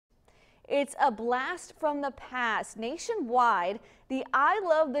It's a blast from the past. Nationwide, the I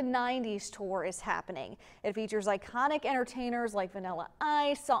Love the 90s tour is happening. It features iconic entertainers like Vanilla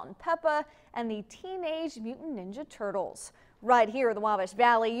Ice, Salt and Peppa, and the Teenage Mutant Ninja Turtles. Right here in the Wabash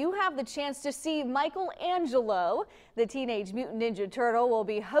Valley, you have the chance to see Michelangelo. The Teenage Mutant Ninja Turtle will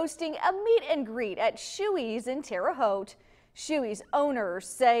be hosting a meet and greet at Shoey's in Terre Haute. Shoey's owners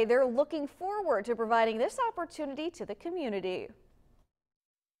say they're looking forward to providing this opportunity to the community.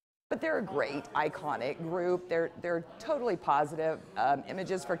 But they're a great, iconic group. They're totally positive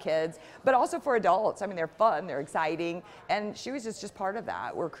images for kids, but also for adults. I mean, they're fun, they're exciting, and Shoey's is just part of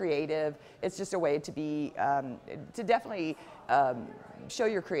that. We're creative. It's just a way to be, to definitely show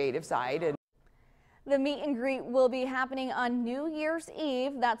your creative side. And the meet and greet will be happening on New Year's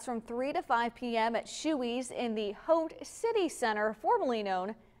Eve. That's from 3 to 5 p.m. at Shoey's in the Haute City Center, formerly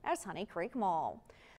known as Honey Creek Mall.